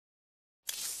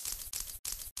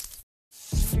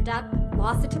Mr. Depp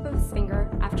lost the tip of his finger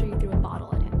after you threw a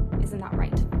bottle at him. Isn't that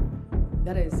right?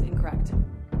 That is incorrect.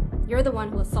 You're the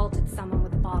one who assaulted someone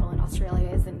with a bottle in Australia.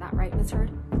 Isn't that right, Ms.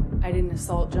 Heard? I didn't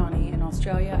assault Johnny in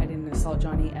Australia. I didn't assault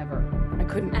Johnny ever. I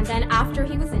couldn't. And then after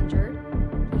he was injured,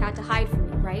 he had to hide from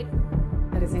you, right?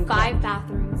 That is incorrect. 5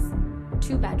 bathrooms,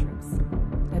 2 bedrooms.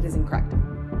 That is incorrect.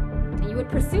 And you would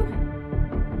pursue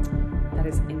him. That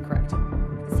is incorrect.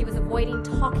 Because he was avoiding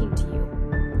talking to you,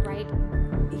 right?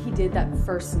 He did that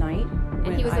first night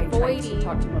when he was I tried to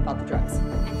talk to him about the drugs.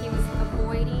 And he was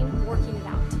avoiding working it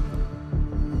out.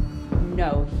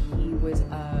 No, he was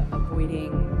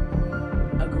avoiding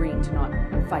agreeing to not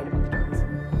fight about the drugs.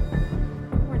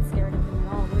 You weren't scared of him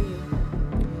at all, were you?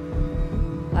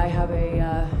 I have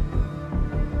a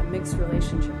mixed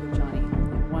relationship with Johnny.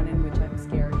 One in which I'm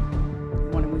scared,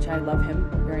 one in which I love him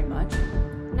very much.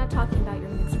 I'm not talking about your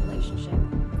mixed relationship.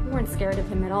 You weren't scared of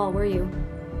him at all, were you?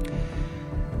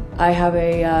 I have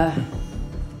a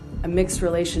mixed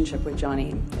relationship with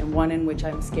Johnny, and one in which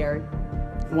I'm scared,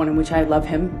 one in which I love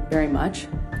him very much.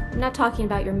 I'm not talking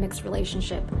about your mixed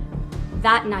relationship.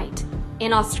 That night,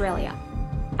 in Australia,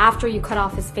 after you cut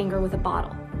off his finger with a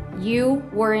bottle, you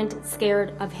weren't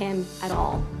scared of him at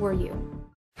all, were you?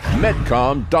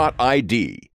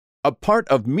 Medcom.id, a part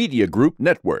of Media Group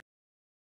Network.